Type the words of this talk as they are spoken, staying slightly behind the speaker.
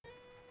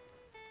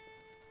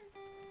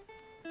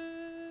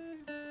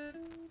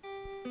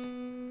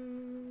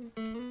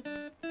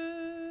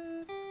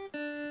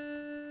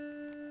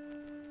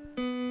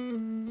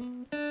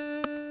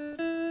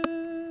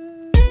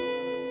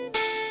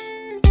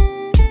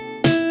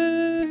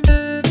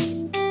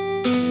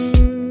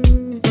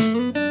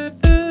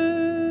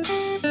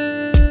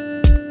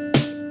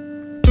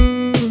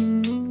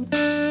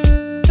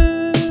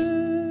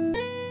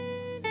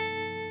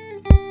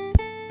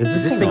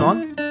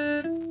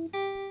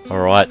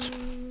Alright,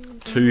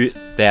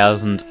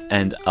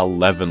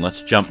 2011.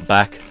 Let's jump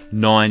back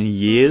 9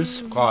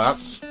 years. Oh, that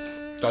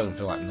doesn't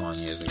feel like 9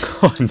 years ago.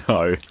 Oh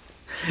no.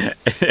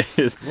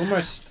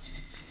 Almost.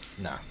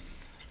 No,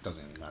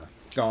 doesn't even matter.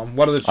 Go on.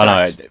 What are the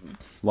I tracks? know,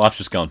 life's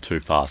just going too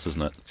fast,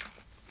 isn't it?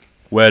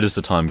 Where does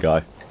the time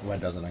go? Where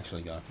does it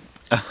actually go?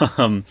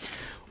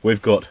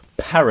 We've got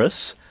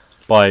Paris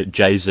by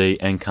Jay-Z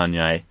and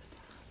Kanye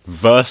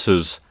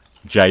versus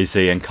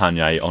Jay-Z and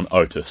Kanye on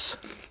Otis.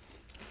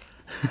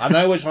 I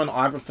know which one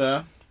I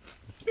prefer.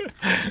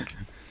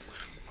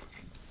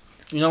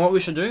 You know what we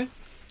should do?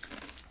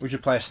 We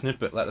should play a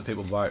snippet, let the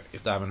people vote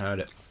if they haven't heard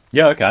it.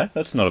 Yeah, okay,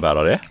 that's not a bad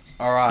idea.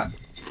 Alright.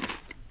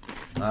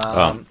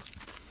 What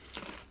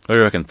do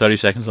you reckon, 30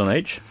 seconds on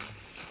each?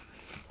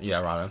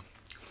 Yeah, right.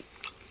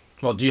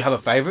 Well, do you have a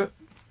favourite?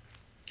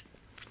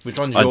 Which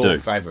one's I your do.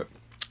 favourite?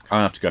 I'm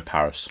going to have to go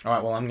Paris.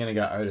 Alright, well, I'm going to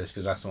go Otis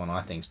because that's the one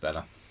I think's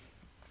better.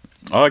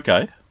 Oh,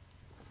 okay.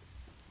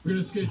 We're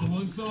gonna skate to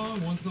one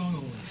song only.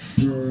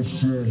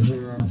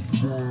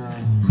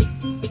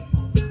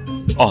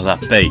 Oh,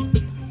 that beat.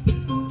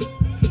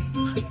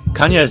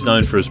 Kanye is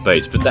known for his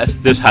beats, but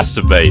this has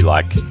to be,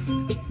 like,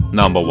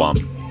 number one.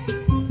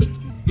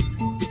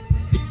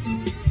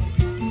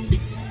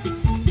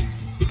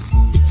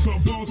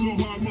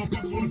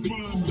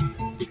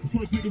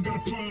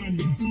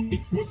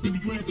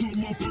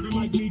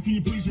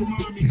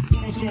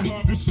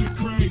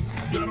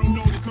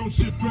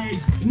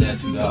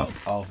 Let's go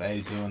off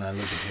 82 and I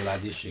look at you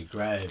like this shit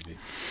gravy.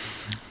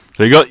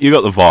 So you got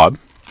the vibe.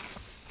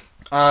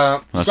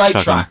 Let's Great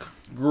chuck track.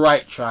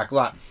 Great track.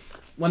 Like,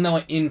 when they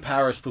were in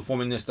Paris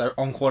performing this, they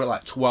encored it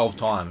like 12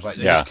 times. Like,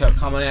 they just kept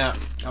coming out.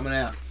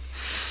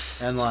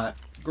 And, like,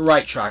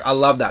 great track. I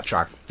love that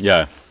track.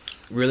 Yeah.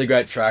 Really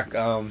great track.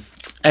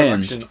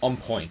 Production on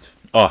point.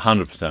 Oh,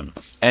 100%.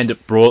 And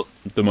it brought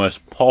the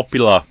most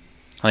popular,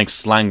 I think,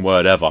 slang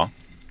word ever,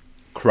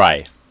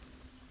 cray.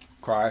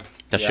 Cry.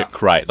 That shit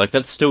cray. Like,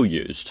 that's still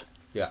used.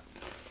 Yeah.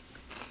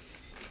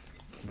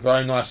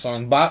 Very nice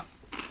song, but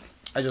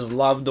I just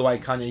love the way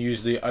Kanye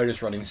used the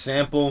Otis Redding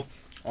sample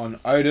on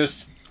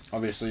Otis.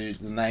 Obviously,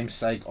 the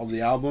namesake of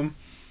the album.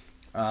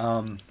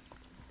 And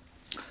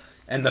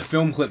the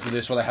film clip for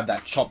this, where they have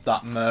that chopped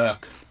up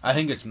Merc. I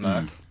think it's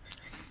Merc.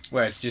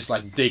 Where it's just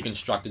like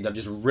deconstructed. They've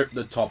just ripped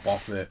the top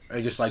off it.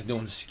 They're just like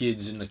doing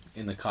skids in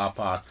the car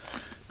park.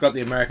 Got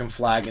the American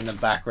flag in the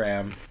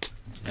background.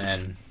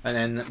 And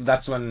then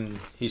that's when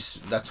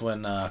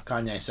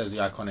Kanye says the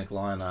iconic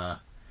line,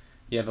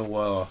 you ever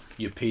wore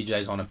your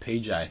PJs on a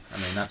PJ? I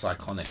mean, that's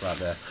iconic right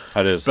there.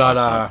 It is.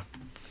 But,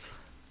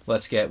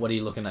 let's get, what are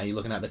you looking at? Are you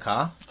looking at the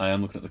car? I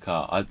am looking at the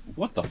car.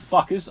 What the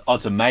fuck is... Oh,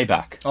 it's a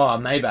Maybach. Oh, a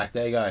Maybach,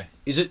 there you go.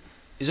 Is it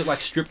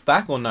like stripped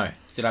back or no?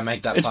 Did I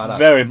make that part up? It's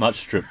very much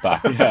stripped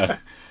back, yeah.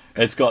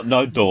 It's got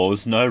no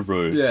doors, no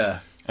roof. Yeah.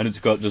 And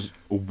it's got just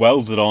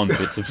welded on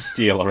bits of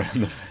steel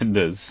around the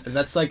fenders. And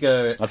that's like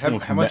a... How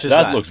much is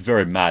that? That looks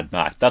very Mad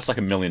Max. That's like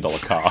 $1 million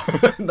car.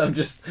 They've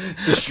just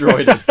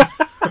destroyed it.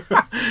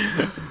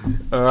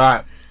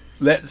 Alright.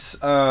 Let's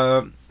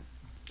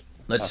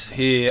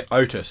hear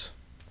Otis.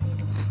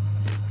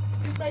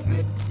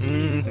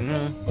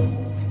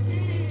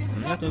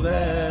 Not too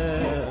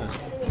bad.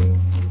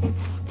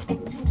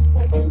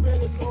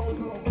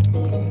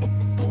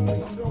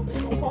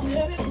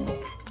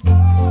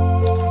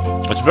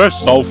 It's a very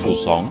soulful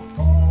song.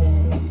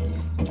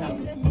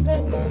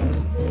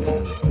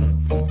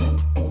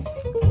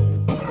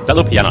 That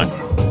little piano.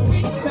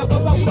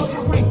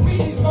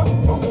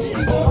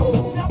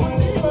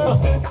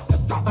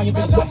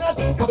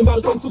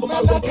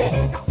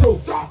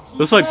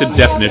 That's like the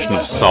definition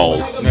of soul.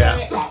 Yeah.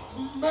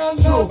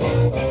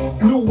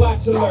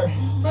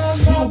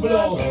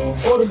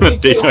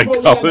 DJ Khaled.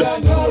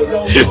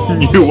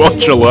 New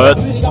watch alert.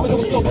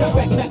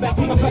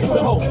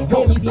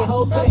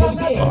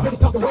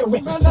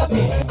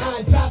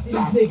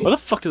 Where the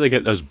fuck do they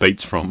get those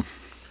beats from?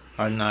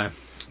 I don't know.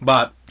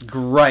 But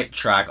great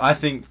track. I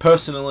think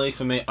personally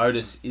for me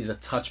Otis is a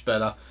touch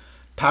better.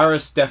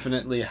 Paris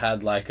definitely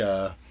had like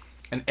an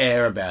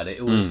air about it.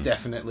 It was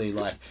definitely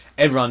like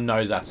everyone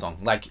knows that song.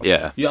 Like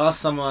you ask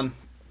someone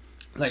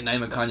like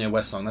name a Kanye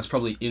West song, that's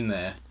probably in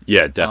there.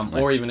 Yeah,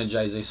 definitely. Or even a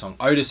Jay-Z song.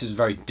 Otis is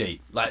very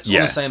deep. Like it's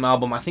on the same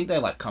album. I think they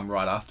like come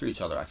right after each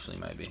other actually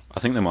maybe. I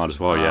think they might as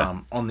well,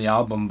 yeah. On the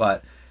album,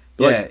 but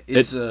Like, yeah,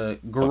 it's a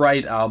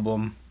great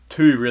album.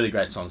 Two really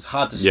great songs.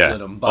 Hard to split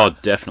them, but oh,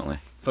 definitely.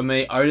 for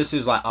me, Otis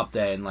is like up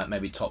there in like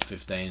maybe top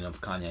 15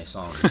 of Kanye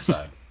songs.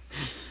 So,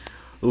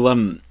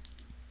 Well,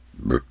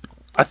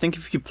 I think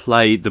if you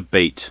play the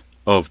beat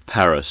of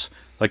Paris,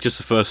 like just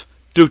the first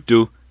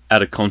doo-doo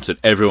at a concert,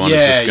 everyone is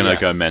just going to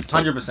go mental.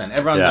 100%.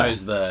 Everyone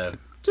knows the...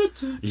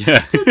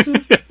 Yeah.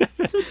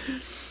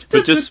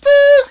 But just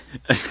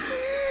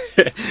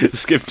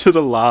skip to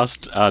the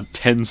last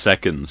 10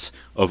 seconds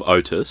of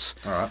Otis,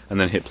 and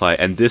then hit play.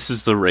 And this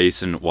is the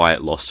reason why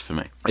it lost for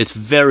me. It's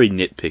very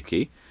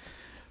nitpicky,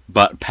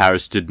 but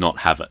Paris did not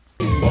have it.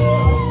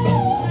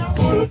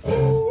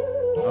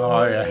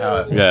 Oh, yeah, how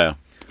it... Yeah.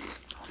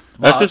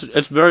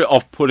 It's very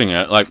off-putting.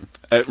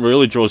 It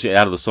really draws you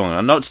out of the song.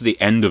 I know it's the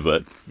end of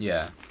it,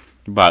 Yeah.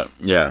 but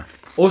yeah.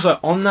 Also,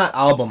 on that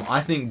album,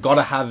 I think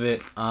Gotta Have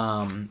It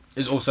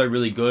is also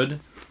really good.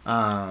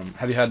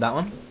 Have you heard that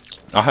one?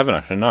 I haven't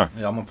actually, no.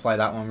 Yeah, I'm going to play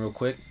that one real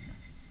quick.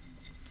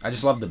 I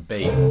just love the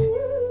beat.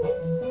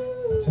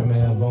 Turn my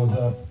headphones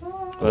up.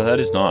 Well, that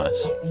is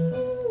nice.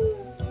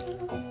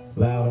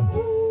 Louder.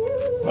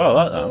 Oh, I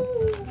like that.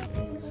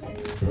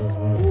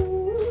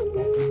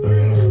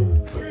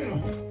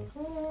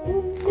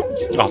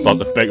 I thought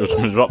the beat was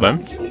going to drop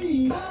then.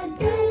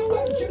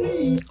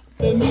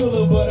 Yeah,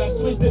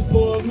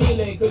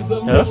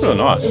 that's really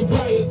nice.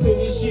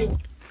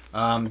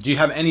 Do you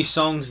have any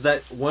songs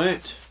that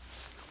weren't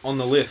on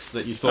the list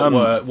that you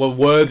thought were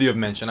worthy of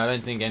mention? I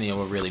don't think any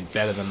were really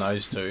better than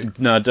those two.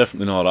 No,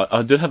 definitely not.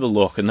 I did have a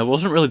look, and there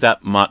wasn't really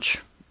that much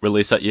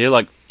released that year.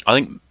 I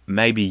think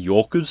maybe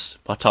Yorkers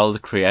by Tyler, the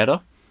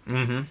Creator.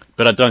 Mm-hmm.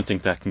 But I don't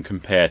think that can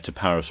compare to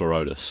Paris or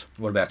Otis.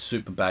 What about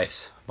Super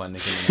Bass by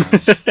Nicki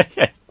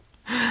Minaj?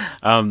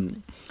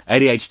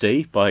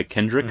 ADHD by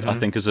Kendrick, I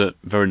think, is a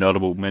very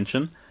notable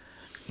mention.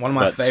 One of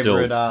my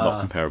favorite, still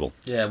not comparable.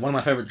 Yeah, one of my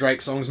favorite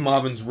Drake songs,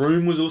 Marvin's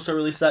Room, was also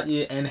released that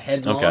year, and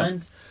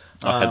Headlines.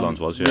 Okay. Headlines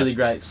was, yeah. Really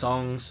great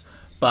songs,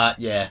 but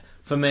yeah,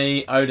 for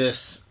me,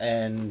 Otis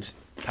and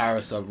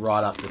Paris are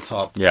right up the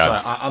top. Yeah. So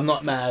I'm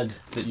not mad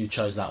that you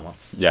chose that one.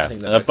 Yeah, I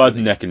think they're both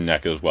neck and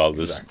neck as well.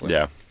 Exactly.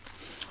 Yeah.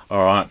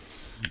 All right.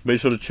 Be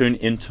sure to tune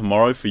in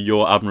tomorrow for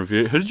your album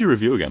review. Who did you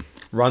review again?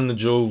 Run the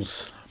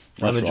Jewels.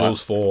 Run the That's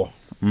Jewels 4.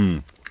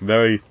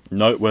 Very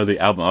noteworthy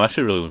album. I'm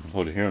actually really looking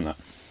forward to hearing that.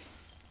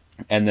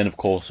 And then, of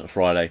course,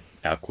 Friday,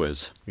 our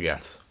quiz.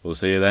 Yes. We'll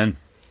see you then.